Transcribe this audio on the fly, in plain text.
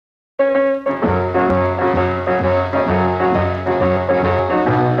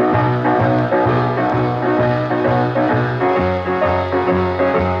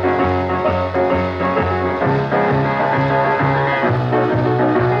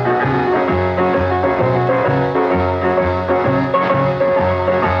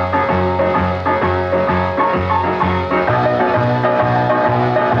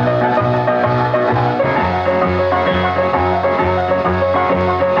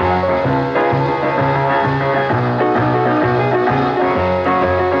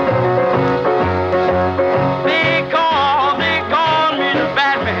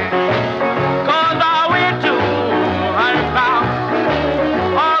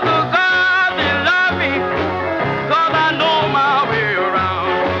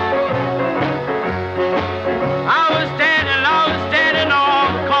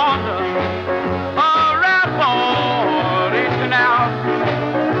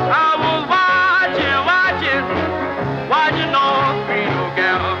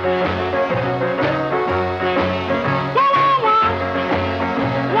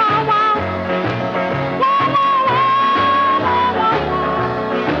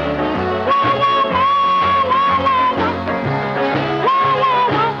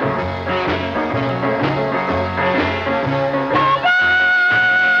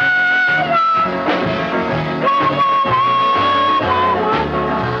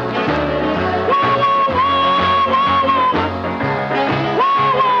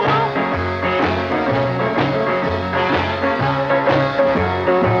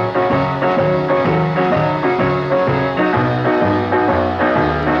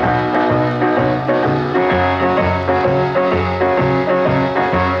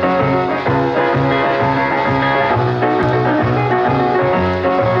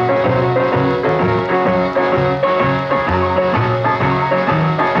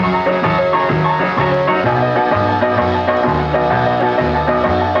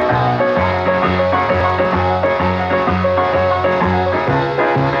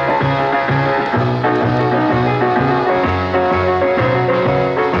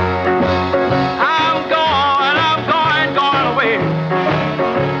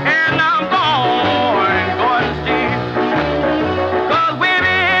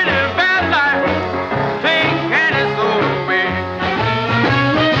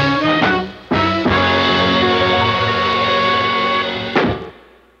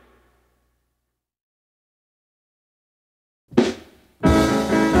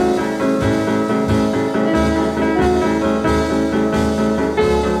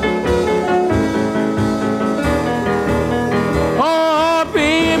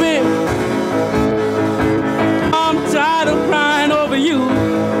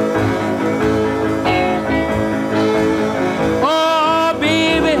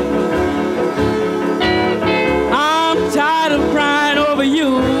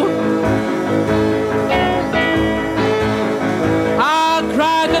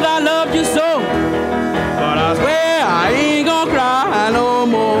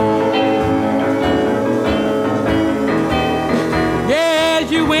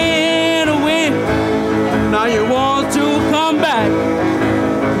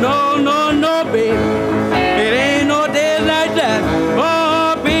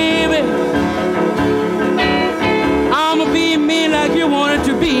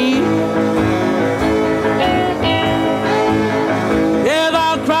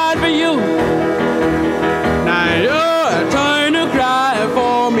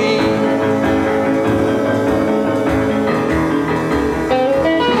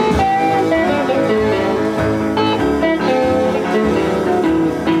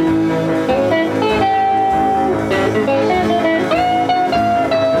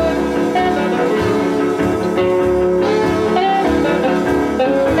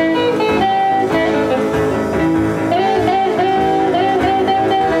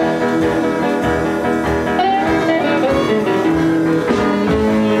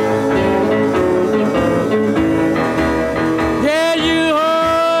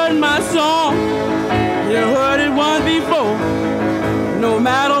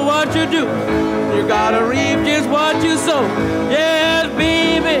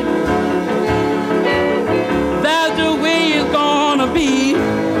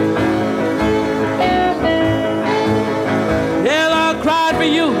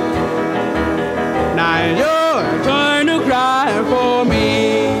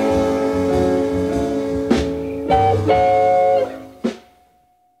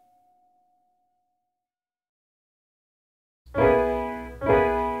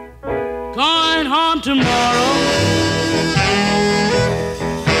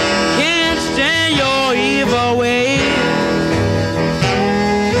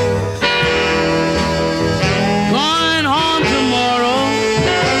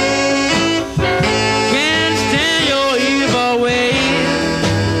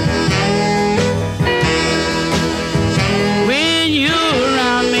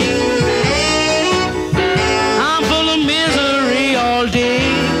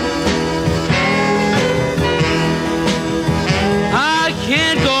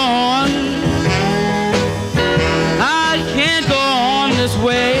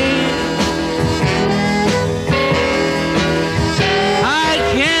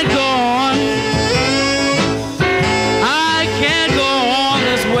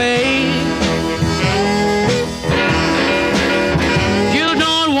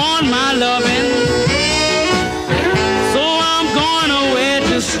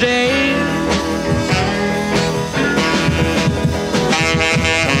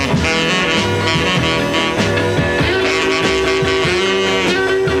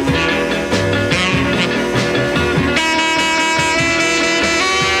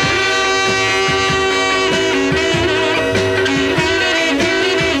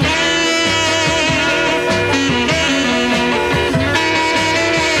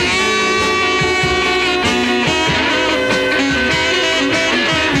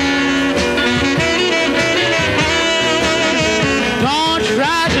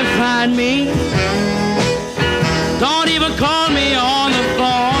try to find me. Don't even call me on the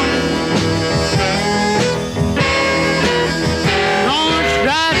phone. Don't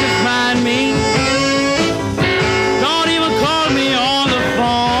try to find me. Don't even call me on the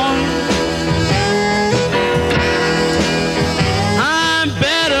phone. I'm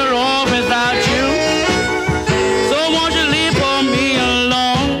better off without you. So won't you leave for me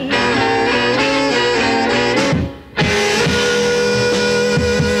alone?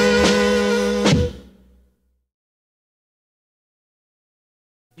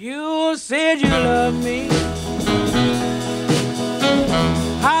 You said you love me.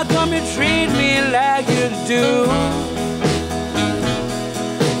 How come you treat me like you do?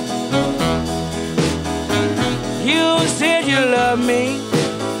 You said you love me.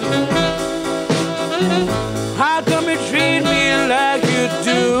 How come you treat me like you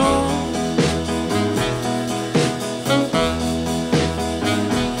do?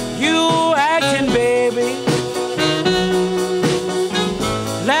 You acting, baby,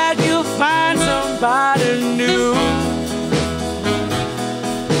 like you find somebody new.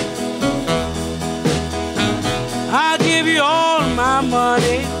 I'll give you all my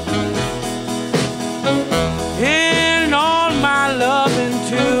money and all my loving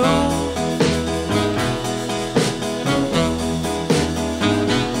too.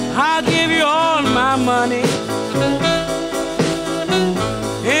 I'll give you all my money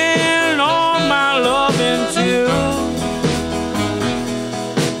and all my loving too.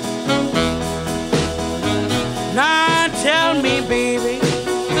 Now tell me, baby,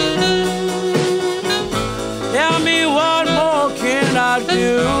 tell me what more can I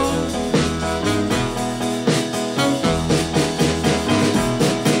do?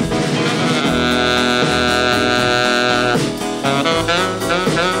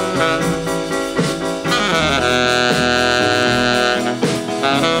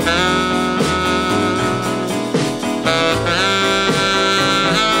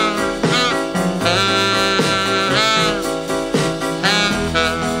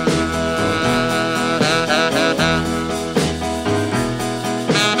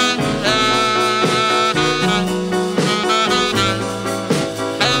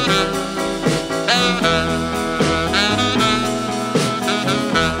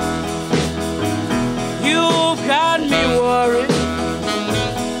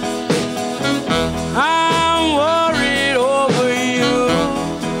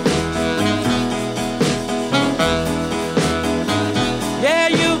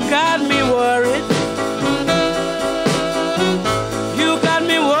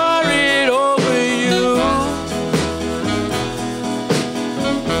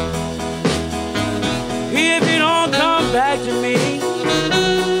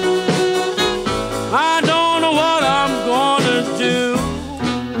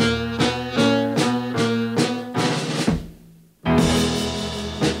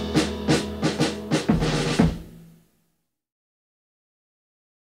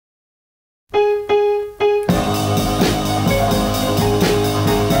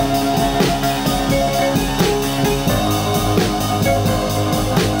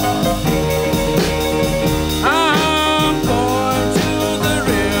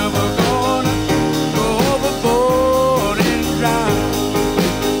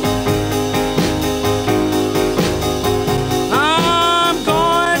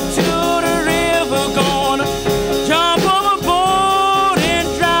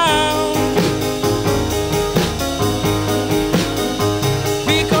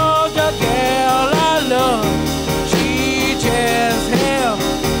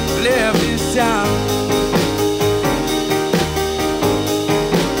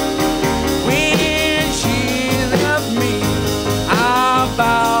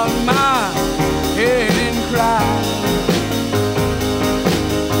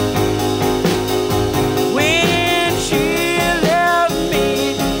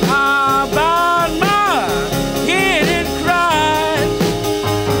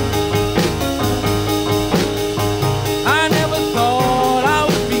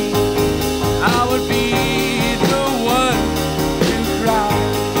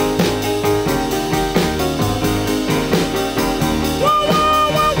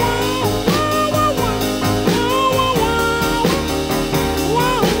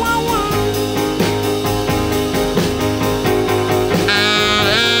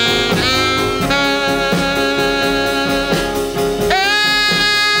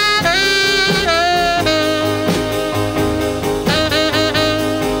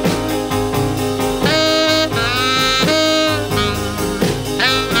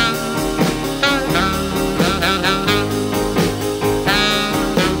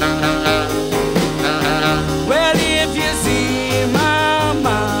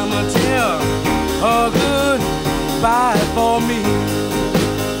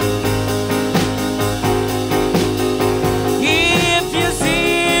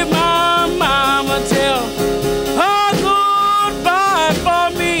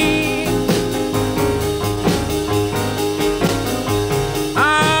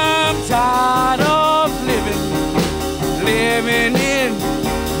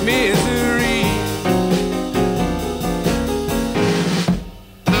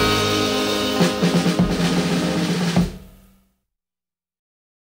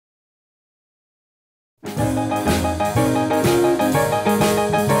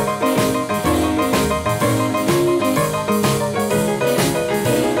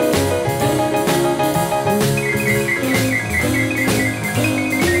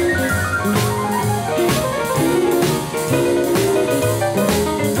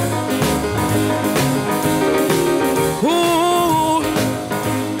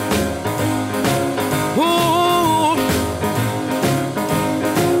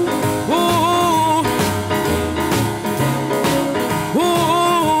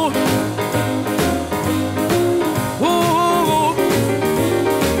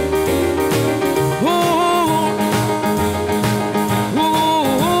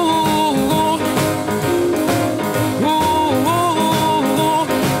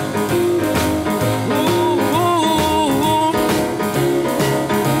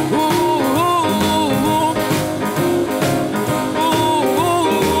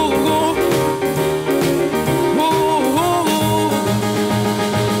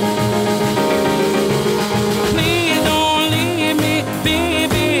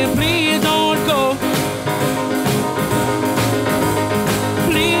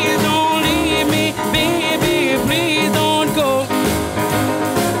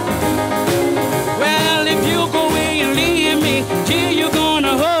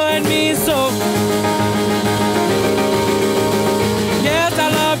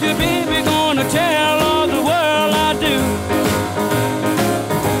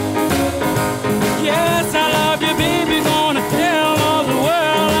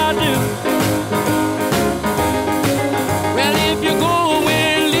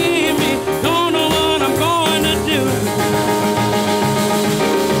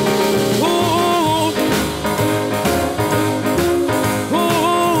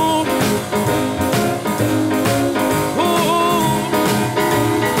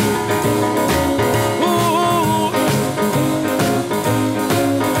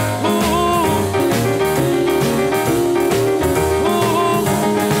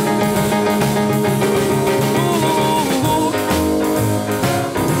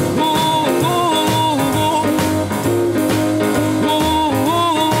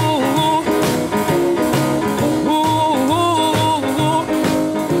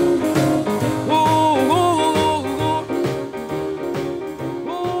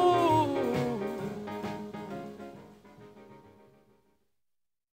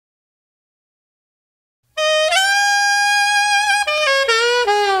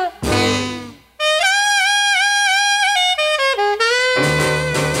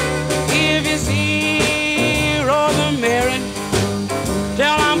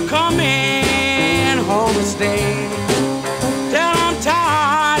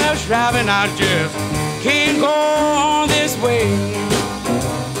 I just can't go on this way.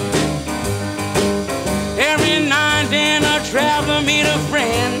 Every night then a traveler meet a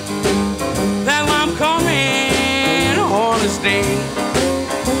friend. That I'm coming on to stay.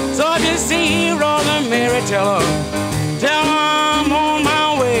 So if you see Rollin, Mary, tell her I'm on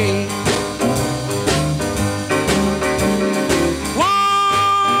my way.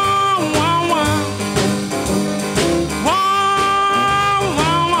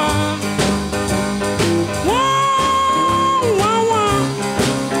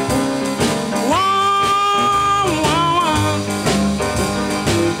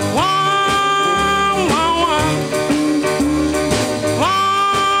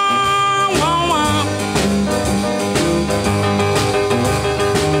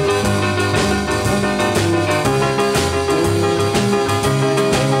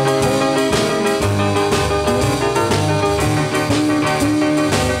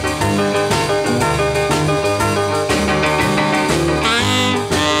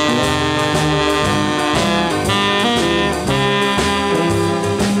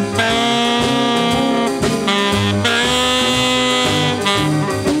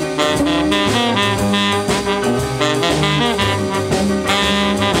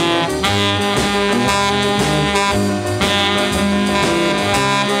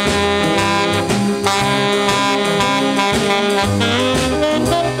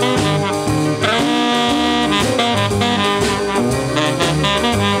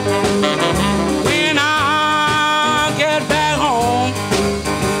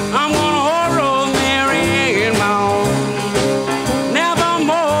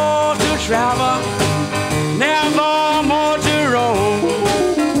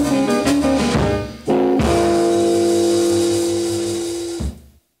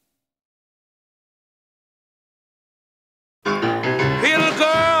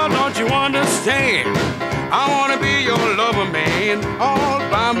 I wanna be your lover, man, all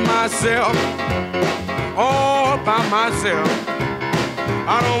by myself, all by myself.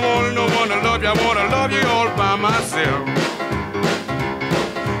 I don't want no one to love you, I wanna love you all by myself.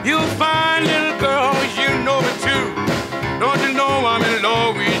 You fine little girl, you know it too. Don't you know I'm in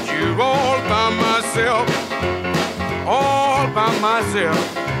love with you, all by myself, all by myself.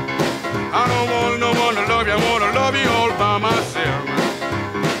 I don't want no one to love you, I wanna love you all by myself.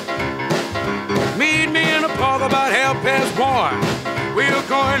 Meet me in the park about 1:30. We're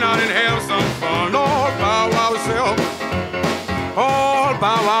going out and have some fun all by ourselves, all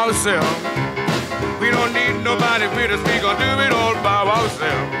by ourselves. We don't need nobody with us, we gonna do it all by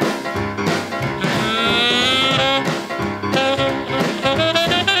ourselves.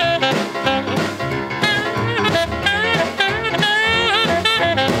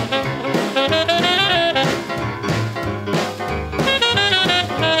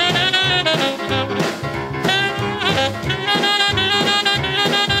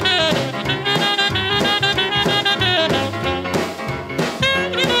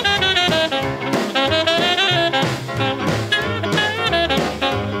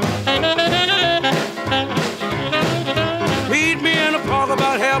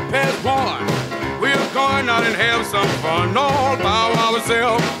 And have some fun all by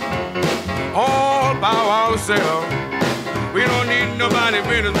ourselves, all by ourselves. We don't need nobody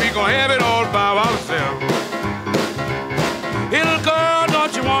with us, we gonna have it all by ourselves. Little girl,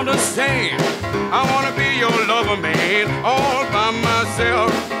 don't you understand? I wanna be your lover, man, all by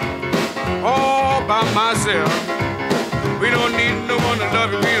myself, all by myself. We don't need no one to love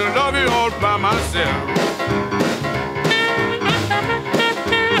you, we'll love you all by myself.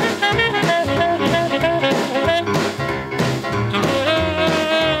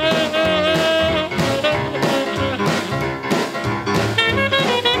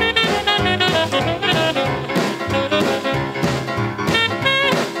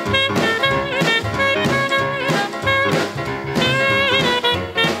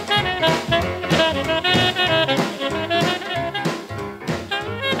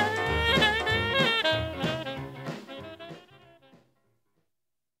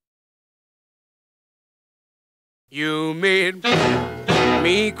 You made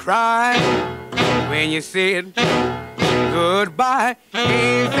me cry when you said goodbye.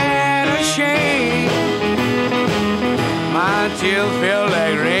 Ain't that a shame? My tears feel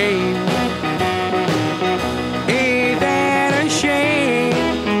like rain. Ain't that a shame?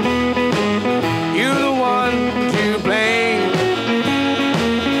 You're the one to blame.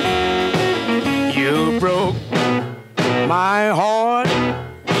 You broke my heart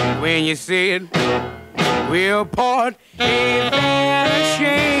when you said we'll part. Ain't that a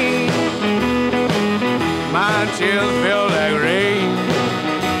shame? My tears feel like rain.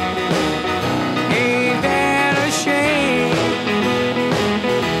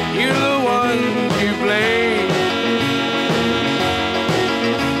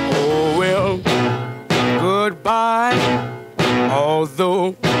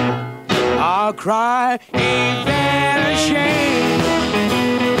 cry, ain't that a shame?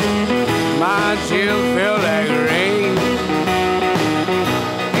 My tears feel like rain.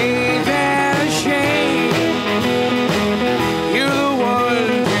 Ain't that a shame? You're the one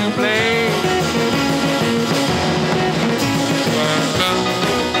to blame.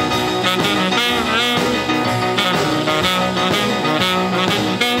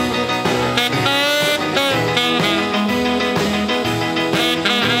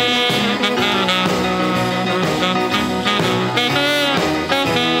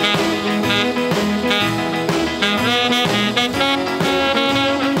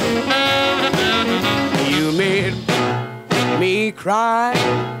 Cry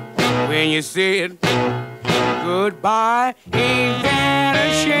when you said goodbye. Ain't that a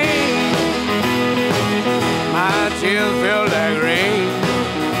shame? My tears feel like rain.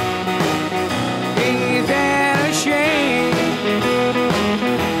 Ain't that a shame?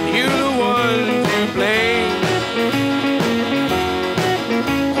 You're the one to blame.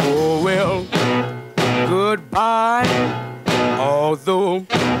 Oh well, goodbye. Although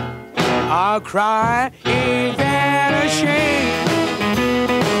I'll cry, ain't that a shame?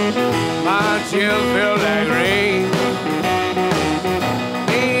 My tears feel like rain.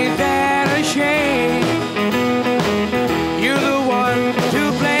 Ain't that a shame? You're the one to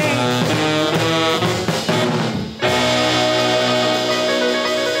blame.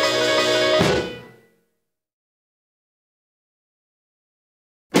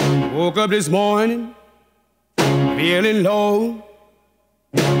 Woke up this morning feeling low.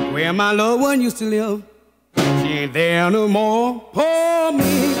 Where my loved one used to live, she ain't there no more. Poor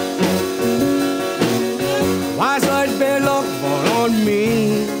me. Why such bad luck fall on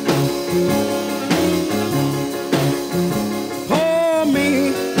me? Poor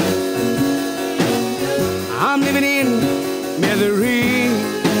me. I'm living in misery.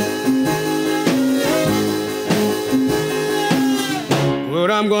 What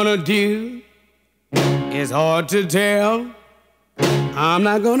I'm gonna do is hard to tell. I'm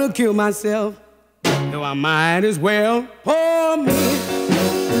not gonna kill myself, though I might as well. Poor me.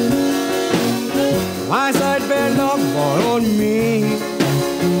 Why such bad luck fall on me?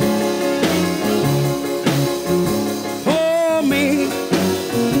 Poor me.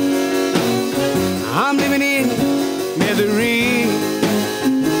 I'm living in misery.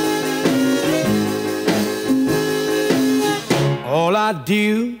 All I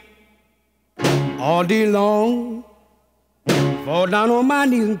do all day long, fall down on my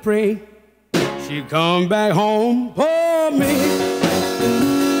knees and pray she come back home. Poor me.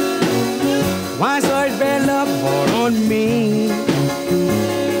 Why such bad luck fall on me?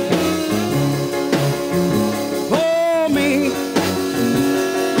 Poor me.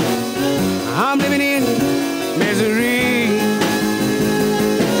 I'm living in misery.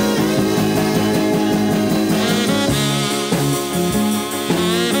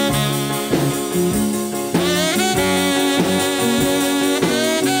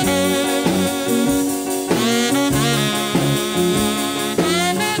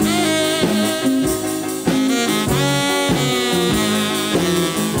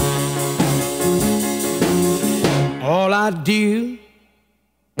 All I do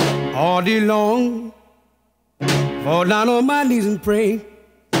all day long, fall down on my knees and pray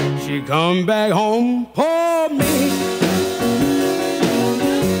she come back home. Poor me.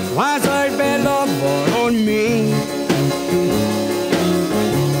 Why such bad luck fall on me?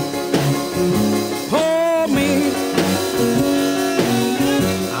 Poor me.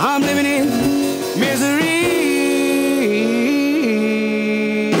 I'm living in misery.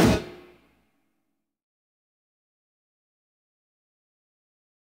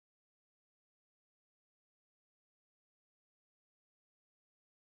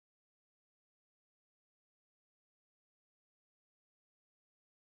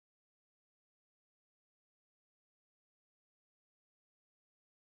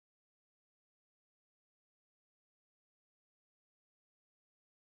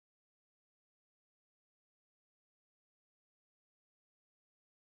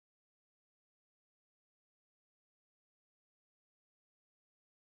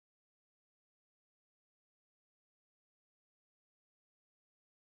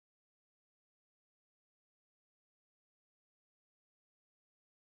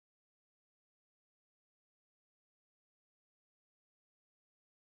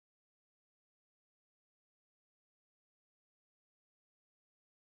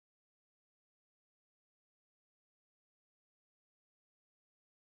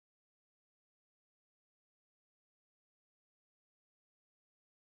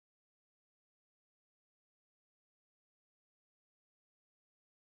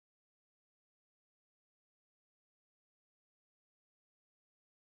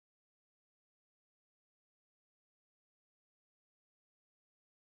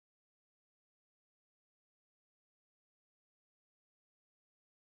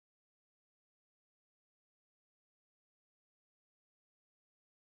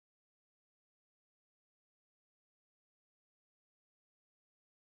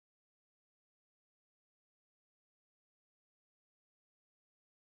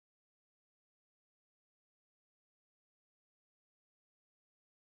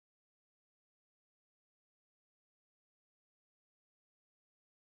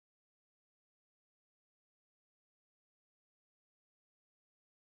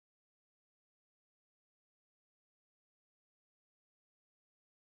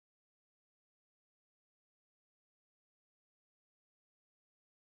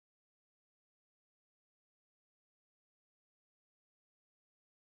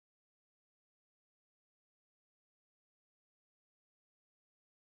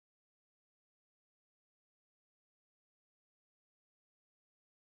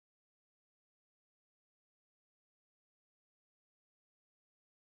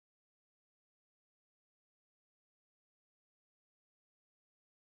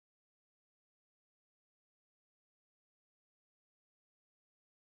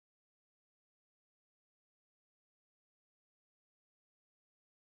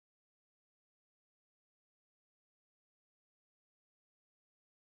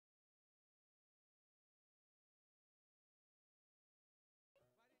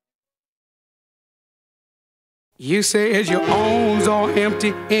 You said your arms are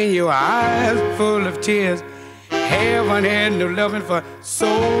empty and your eyes full of tears. Haven't had no loving for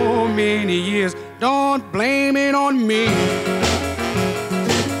so many years. Don't blame it on me.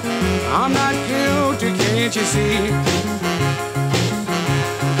 I'm not guilty, can't you see?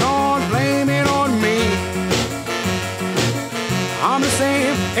 Don't blame it on me. I'm the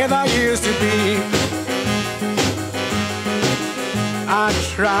same as I used to be. I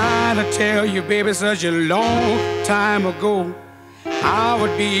tried to tell you, baby, such a long time ago, I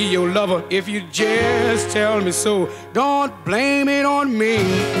would be your lover if you just tell me so. Don't blame it on me.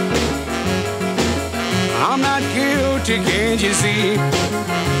 I'm not guilty, can't you see?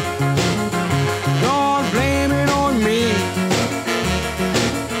 Don't blame it on me.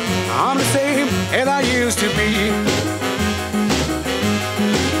 I'm the same as I used to be.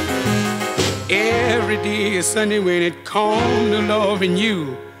 Every day is Sunday when it comes to loving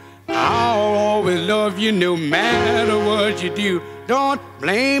you. I'll always love you no matter what you do. Don't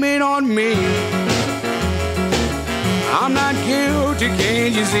blame it on me. I'm not guilty,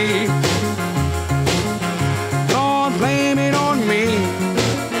 can't you see? Don't blame it on me.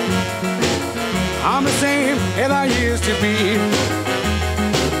 I'm the same as I used to be.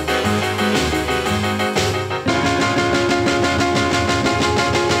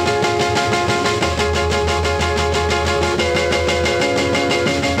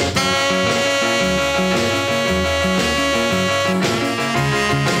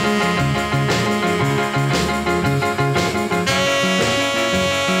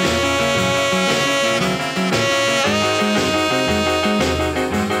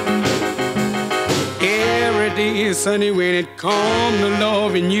 Sonny, when it comes to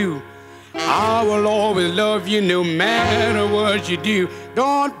loving you, I will always love you no matter what you do.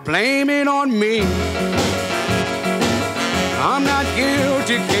 Don't blame it on me. I'm not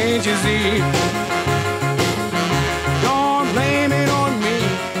guilty, can't you see? Don't blame it on me.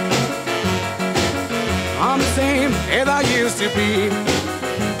 I'm the same as I used to be.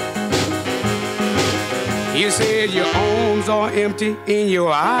 You said your arms are empty and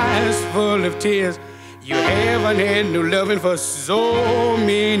your eyes full of tears. You haven't had no loving for so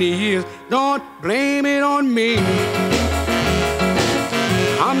many years. Don't blame it on me.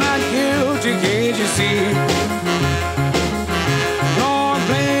 I'm not guilty, can't you see? Don't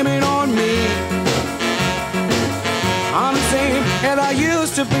blame it on me. I'm the same as I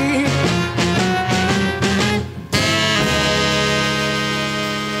used to be.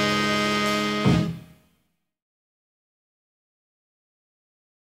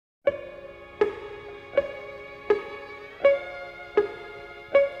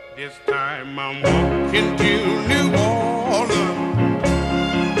 This time I'm walking to New Orleans.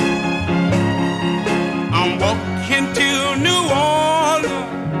 I'm walking to New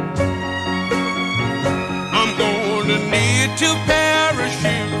Orleans. I'm gonna need to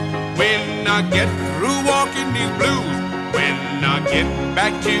parachute when I get through walking these blues. When I get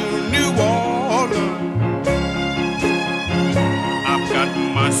back to New Orleans, I've got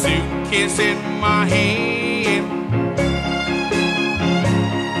my suitcase in my hand.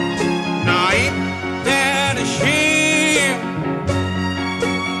 Ain't that a shame?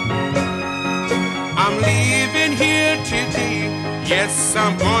 I'm leaving here today. Yes,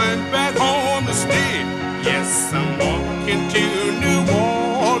 I'm going back home to stay. Yes, I'm walking to New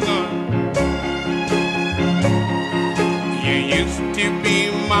Orleans. You used to be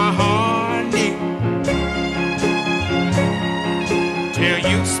my honey till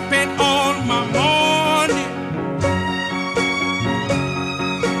you spent all my money.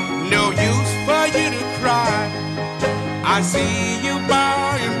 No use for you to cry. I see you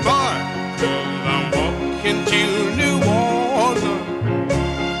by and by, 'cause I'm walking to New Orleans.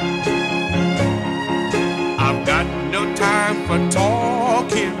 I've got no time for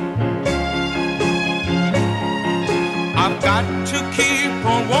talking. I've got to keep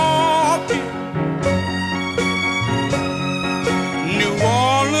on walking. New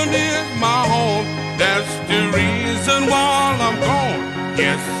Orleans is my home. That's the reason why I'm gone.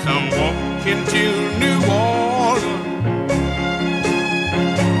 Yes, I'm walking to New Orleans.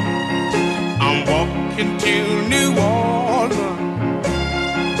 I'm walking to New Orleans.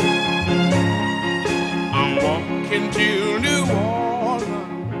 I'm walking to New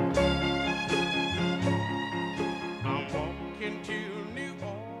Orleans. I'm walking to New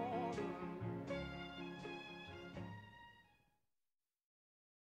Orleans.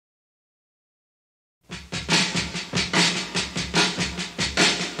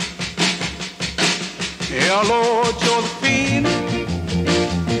 Hello, Josephine,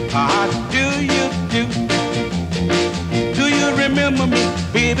 how do you do? Do you remember me,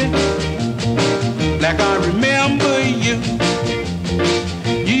 baby, like I remember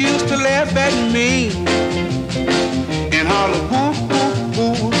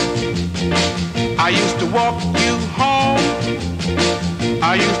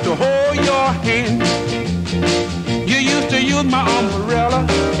I used to hold your hand. You used to use my umbrella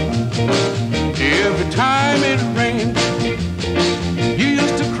every time it rained. You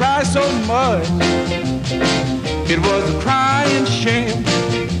used to cry so much, it was a crying shame.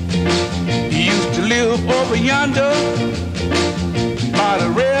 You used to live over yonder by the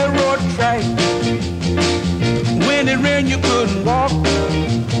railroad track. When it rained you couldn't walk,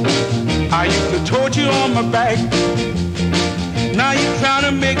 I used to tote you on my back. Now you're trying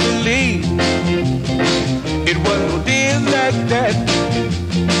to make believe it wasn't no days like that.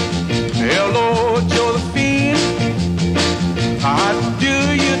 Hello, Josephine, how do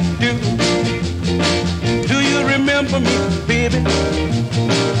you do? Do you remember me, baby,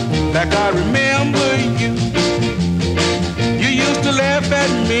 like I remember you? You used to laugh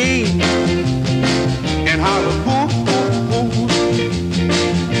at me and holler, boo, boo, boo.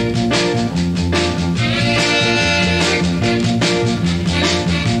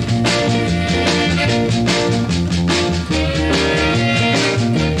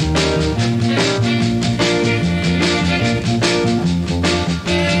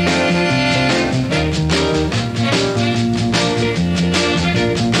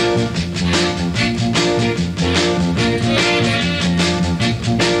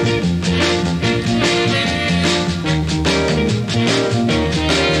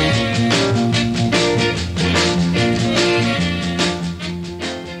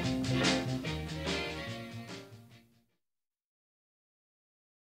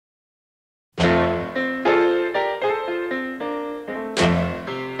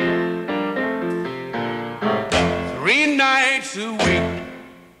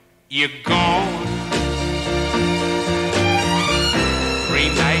 You're gone 3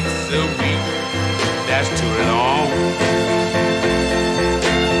 nights a week, that's too long.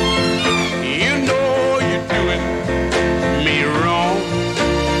 You know you're doing me wrong.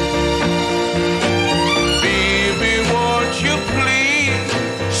 Baby, won't you please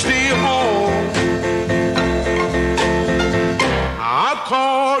stay home? I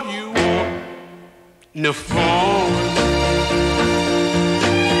called you on the phone.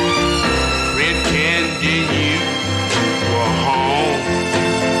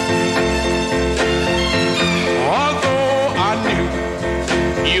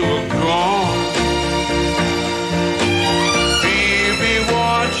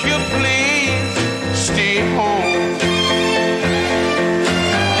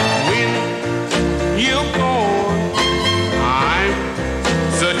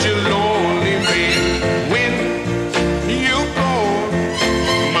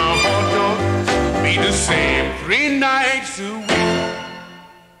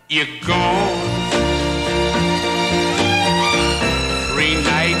 You're gone 3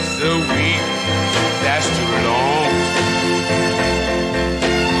 nights a week, that's too long.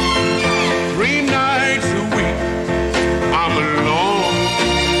 3 nights a week, I'm alone.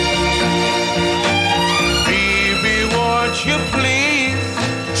 Baby, won't you please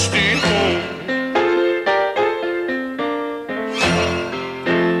stay home?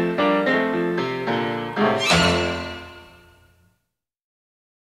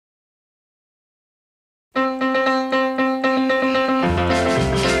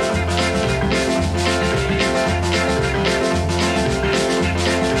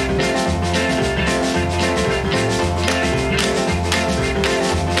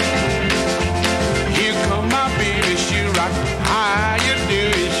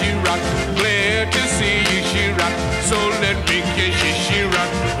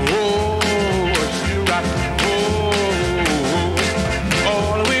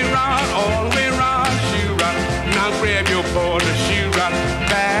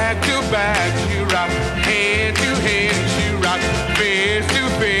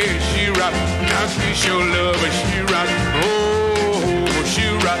 Your love, she rock, oh, she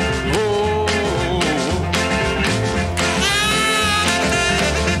rock, oh.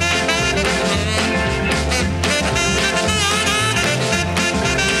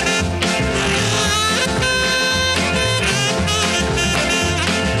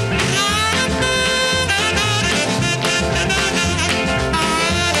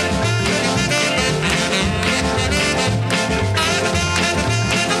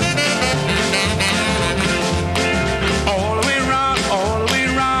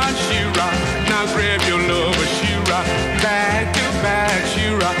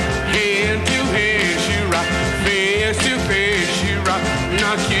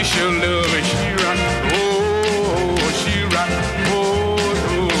 Kiss your love and she rock, oh, she rock, oh,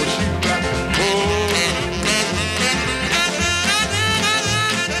 she rock, oh.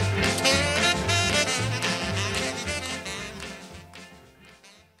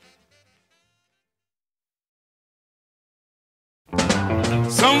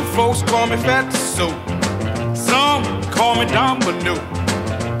 Some folks call me Fatso, some call me Domino,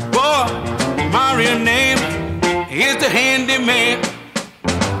 but my real name is the handyman.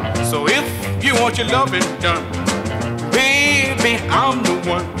 So if you want your loving done, baby, I'm the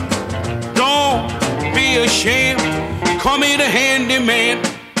one. Don't be ashamed, call me the handyman.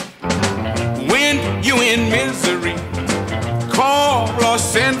 When you in misery, call or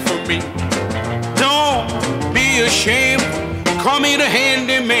send for me. Don't be ashamed, call me the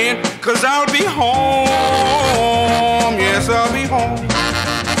handyman, 'cause I'll be home. Yes, I'll be home.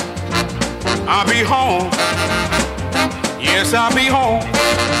 I'll be home. Yes, I'll be home.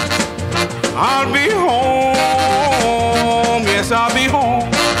 I'll be home. Yes, I'll be home.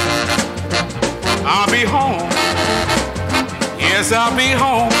 I'll be home. Yes, I'll be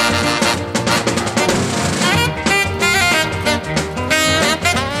home.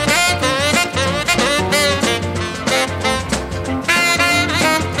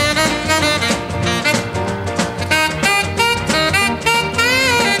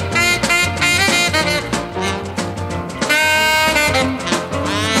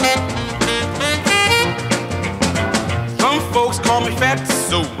 Call me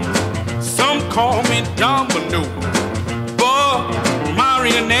Fatso, some call me Domino, but my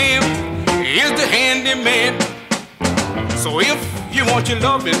real name is the handyman. So if you want your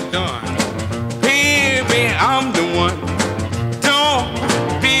loving done, baby, I'm the one. Don't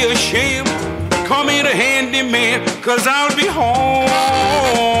be ashamed, call me the handyman, 'cause I'll be home.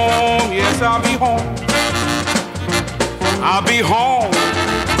 Yes, I'll be home. I'll be home.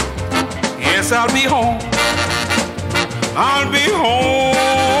 Yes, I'll be home. I'll be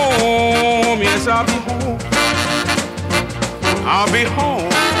home, yes, I'll be home. I'll be home,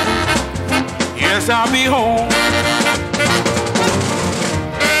 yes, I'll be home.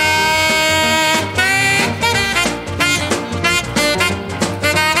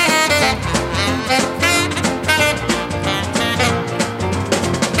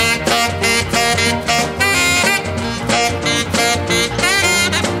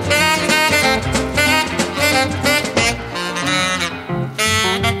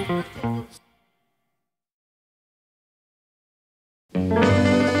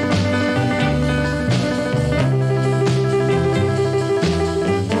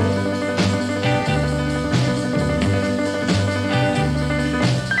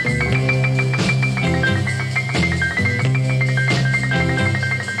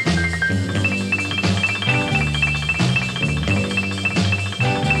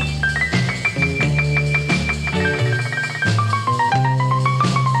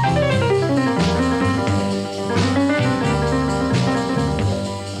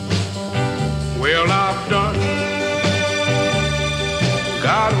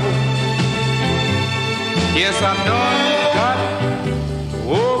 Yes, I done got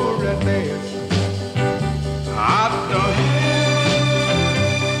over at last. I done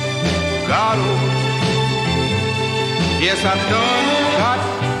got over. Yes, I done got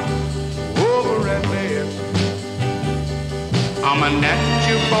over at last. I'm a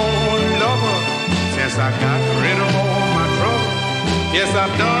natural born lover since I got rid of all my trouble. Yes, I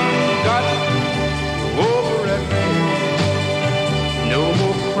done got over at last. No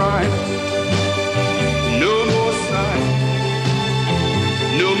more crying. No more sighing,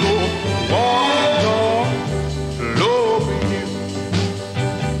 no more walking on over you.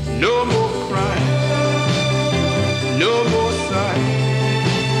 No more crying, no more sighing,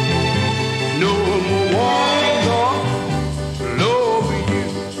 no more walking on over you.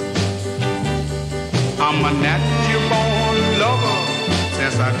 I'm a natural born lover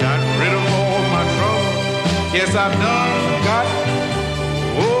since I got rid of all my trouble. Yes, I've done got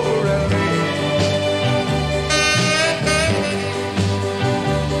over at me.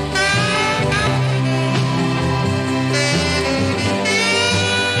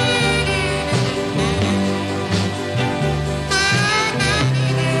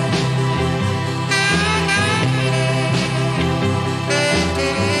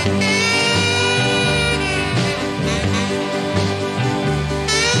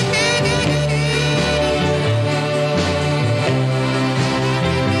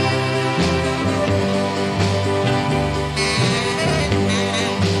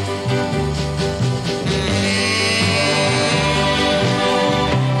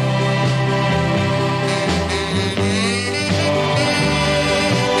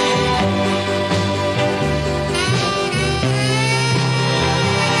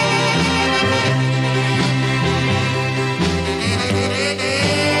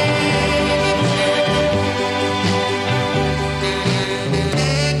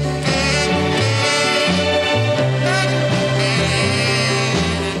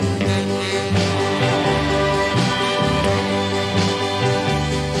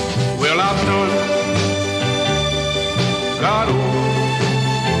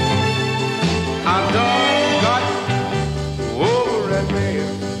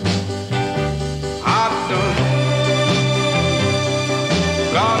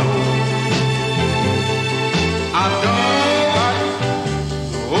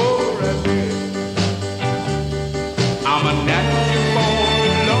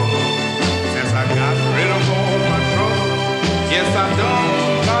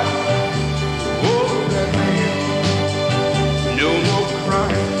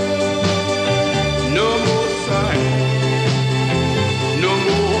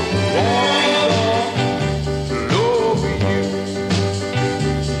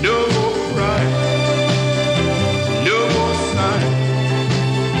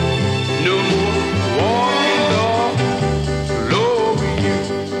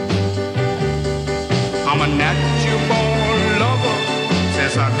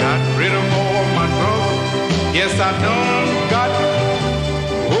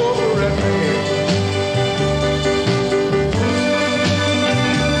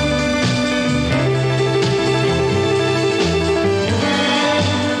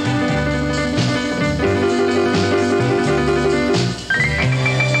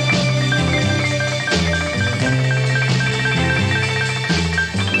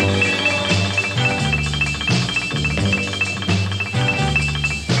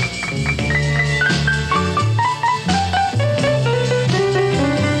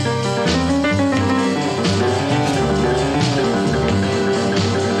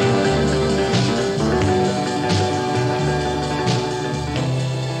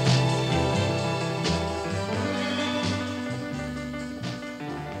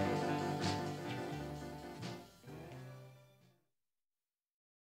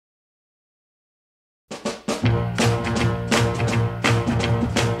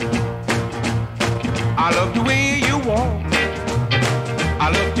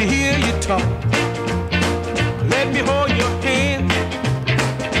 talk. Let me hold your hand,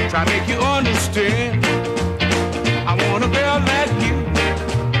 try to make you understand. I want a girl like you,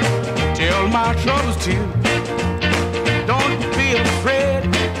 tell my troubles to. Don't be afraid,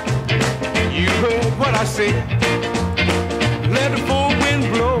 you heard what I said. Let the full wind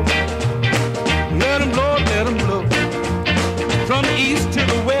blow, let him blow, let him blow. From the east to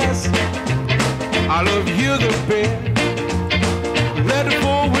the west, I love you the best. Let the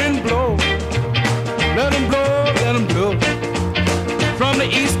full wind blow, let him blow, let him blow. From the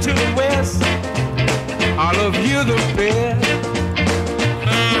east to the west, I love you the best.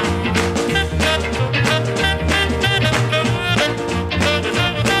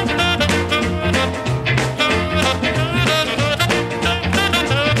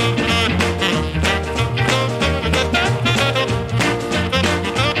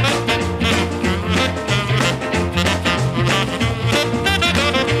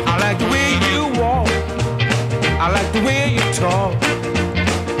 The way you talk,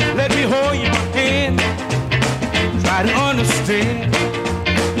 let me hold your hand, try to understand.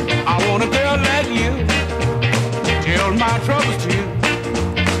 I want a girl like you, tell my troubles to you.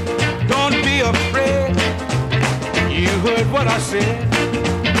 Don't be afraid, you heard what I said.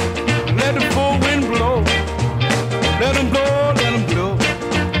 Let the full wind blow, let him blow, let him blow.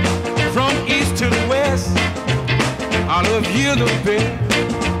 From east to the west, I love you the best.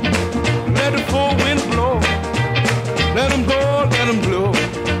 Let the full wind blow, let him go, let him blow.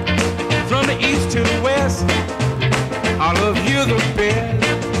 From the east to the west, I love you the best.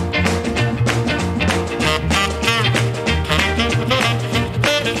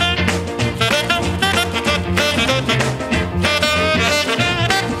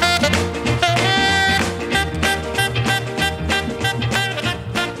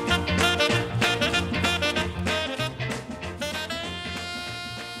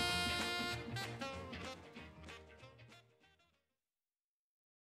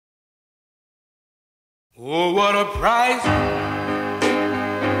 Oh, what a price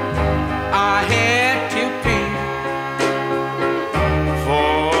I had to pay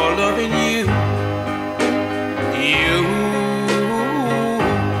for loving you.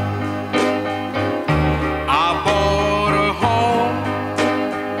 I bought a home,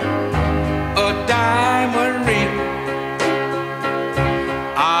 a diamond ring.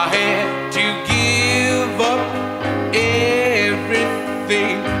 I had to give up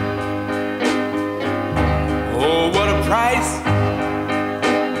everything. Oh, what a price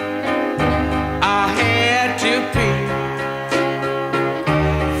I had to pay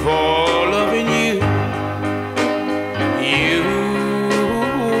for loving you.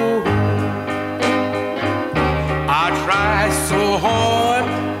 I tried so hard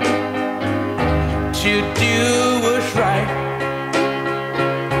to do what's right,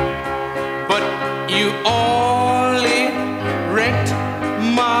 but you only wrecked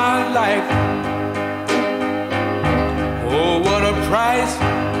my life. Oh, what a price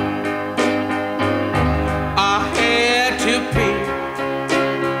I had to pay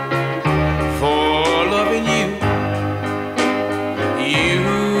for loving you.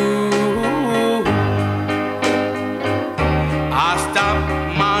 I stopped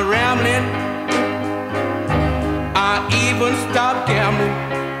my rambling, I even stopped gambling,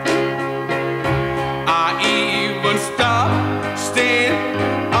 I even stopped staying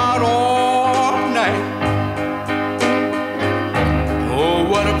out all night.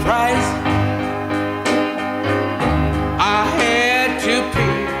 What a price I had to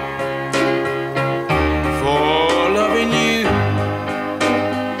pay for loving you.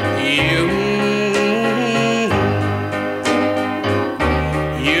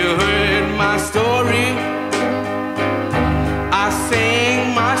 You heard my story, I sang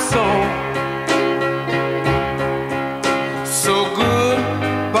my song. So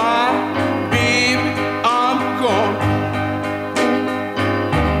goodbye, baby, I'm gone.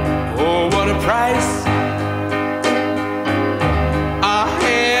 What a price I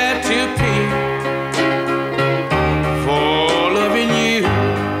had to pay for loving you.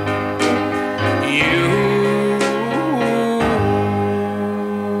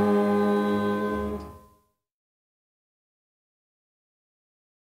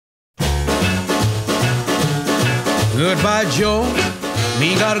 Goodbye, Joe, me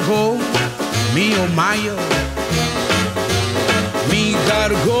gotta go, me oh my, me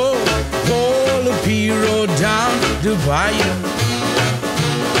gotta go. Pull the P-road down to Bayou.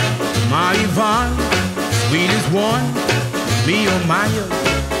 My Yvonne, sweetest one, me oh my.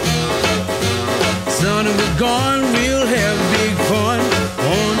 Son of a gun, we'll have big fun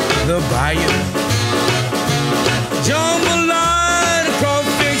on the bayou. Jambalaya,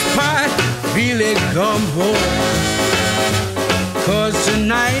 crawfish pie, gumbo. 'Cause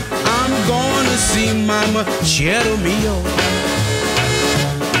tonight I'm gonna see Mama Cheddar Mio.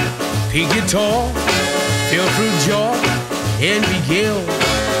 Pig guitar, fill through jaw, and Miguel.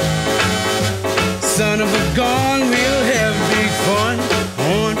 Son of a gun, we'll have big fun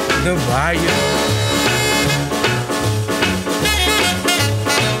on the bayou.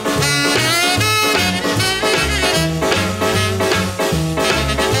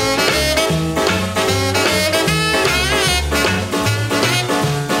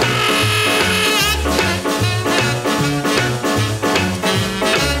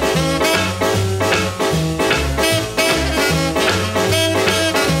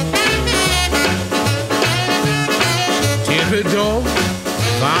 Door,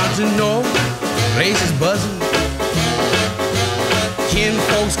 fountain no, place is buzzing. Kin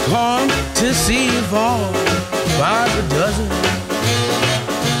folks come to see you fall by the dozen.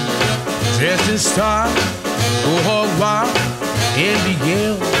 Dressed in style, go hog wild and be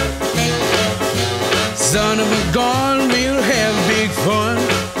gale. Son of a gun, we'll have big fun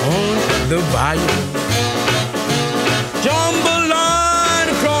on the bayou.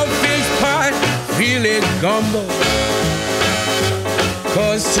 Jambalaya, crawfish pie, filet gumbo.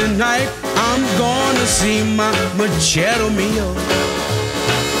 'Cause tonight I'm gonna see my Cheddar Mio.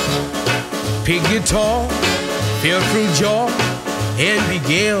 Pig guitar, fill through jaw, and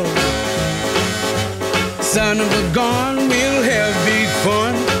Miguel. Son of a gun, we'll have big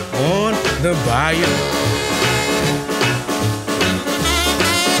fun on the bayou.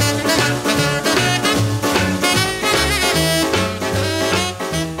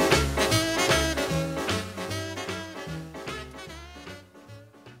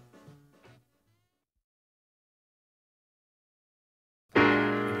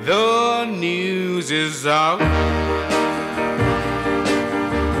 The news is out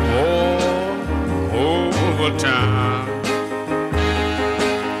all over town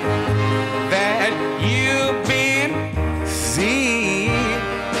that you've been seen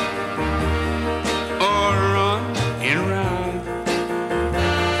or running around.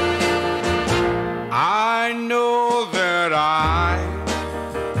 I know that I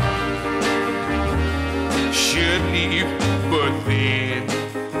should leave, but then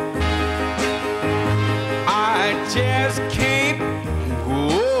I just can't go.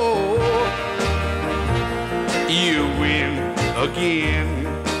 You win again.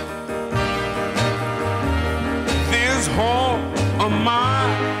 This heart of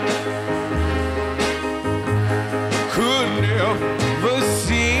mine could never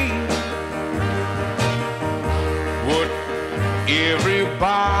see what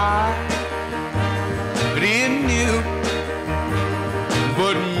everybody knew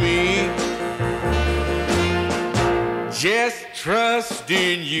but me. Just trust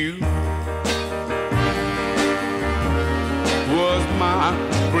in you was my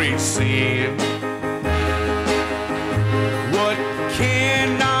great sin. What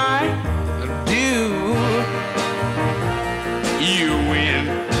can I do? You win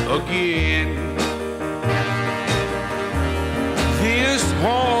again. This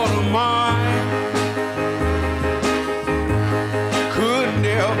heart of mine could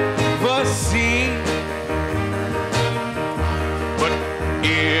never see but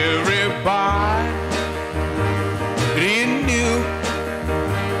everybody knew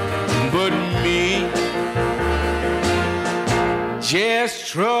but me. Just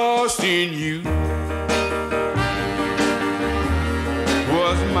trust in you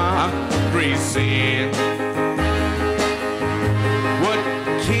was my great sin. What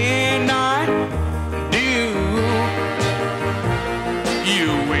can I do? You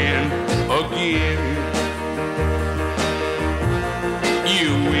win again. You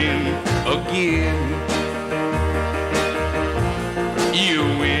win again. You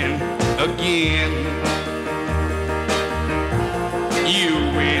win again. You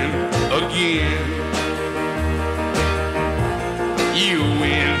win again. You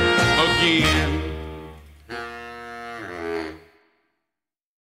win again.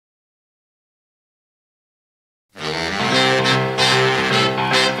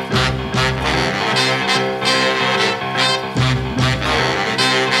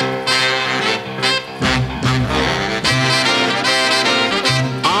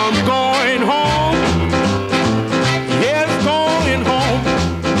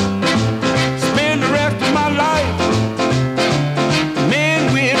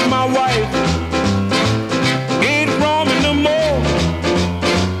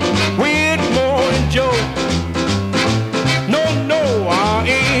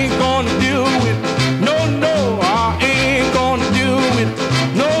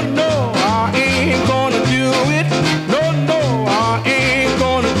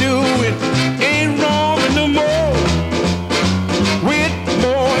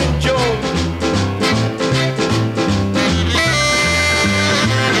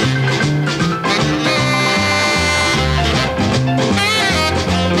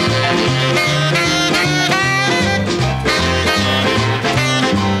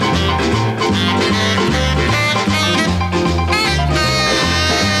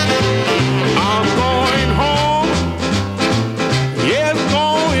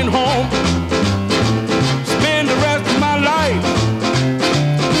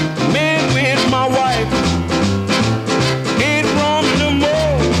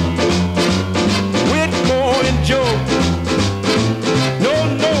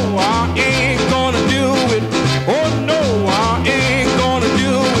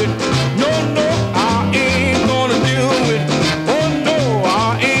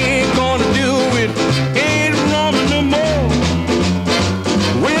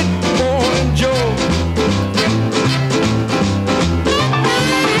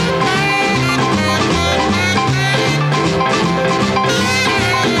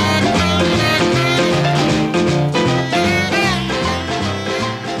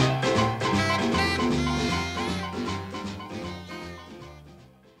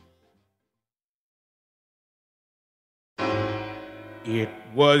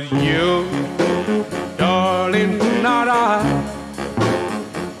 was you, darling, not I,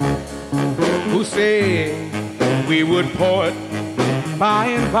 who said we would part by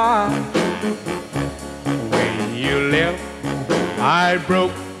and by. When you left, I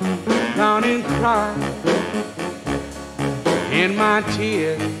broke down and cried, and my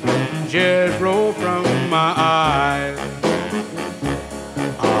tears just rolled from my eyes.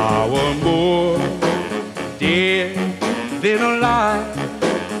 I was more dead than alive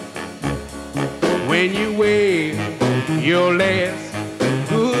when you waved your last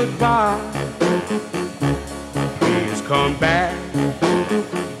goodbye. Please come back,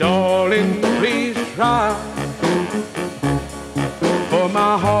 darling, please try, for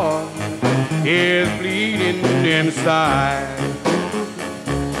my heart is bleeding inside.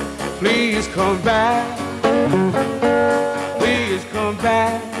 Please come back, please come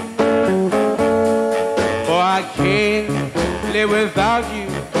back, for I can't live without you,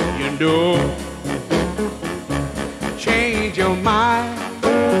 you know. Change your mind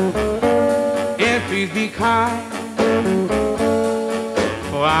and please be kind,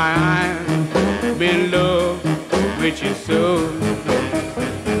 for I'm in love with you so.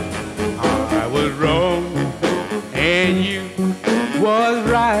 I was wrong and you was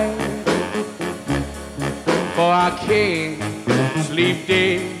right, for I can't sleep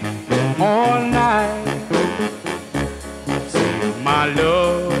day all night. See my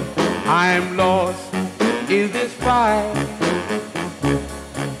love, I'm lost in this fight,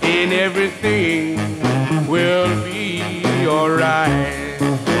 and everything will be alright.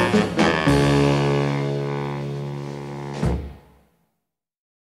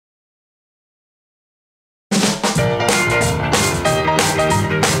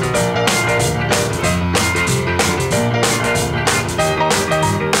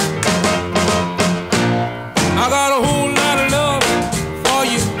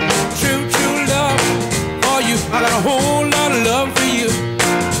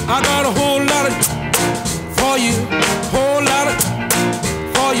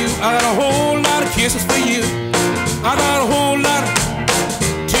 Kisses for you. I got a whole lot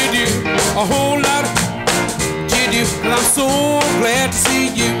to do, a whole lot to do, and I'm so glad to see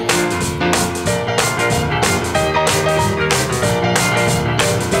you.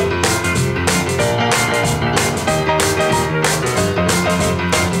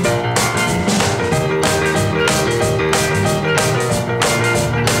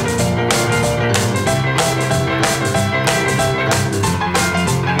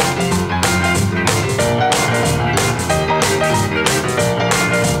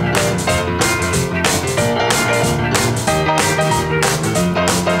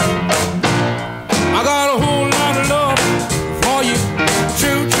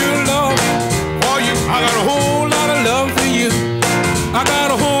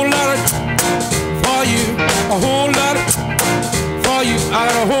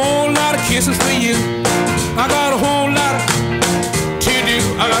 Kisses for you. I got a whole lot to do.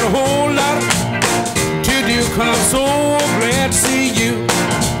 I got a whole lot to do, 'cause I'm so glad to see you.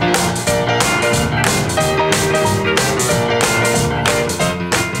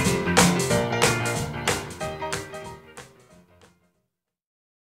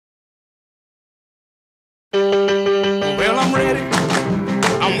 Well, I'm ready,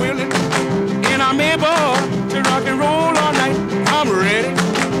 I'm willing, and I'm able to rock and roll all night. I'm ready,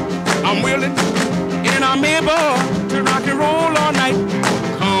 I'm willing, and I'm able to rock and roll all night.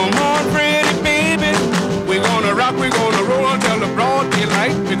 Come on, pretty baby, we're gonna rock, we're gonna roll until the broad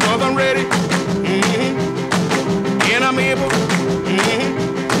daylight, because I'm ready, and I'm able,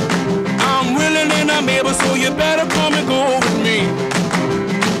 I'm willing and I'm able, so you better come and go with me.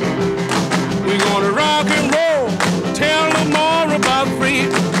 We're gonna rock and roll, tell them more about free.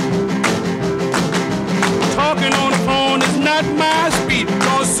 Talking on the phone is not my speed.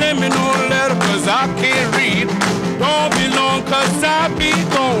 Don't send me no letter, 'cause I can't read.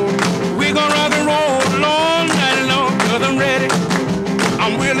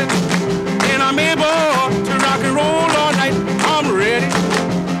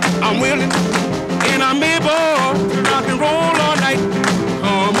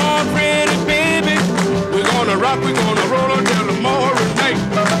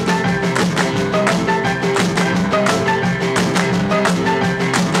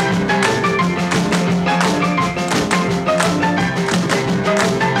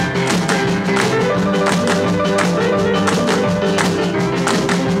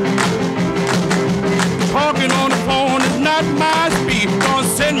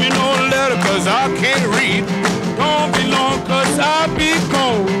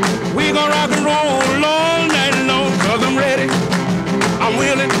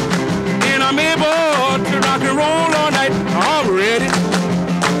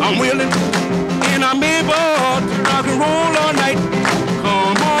 home all night.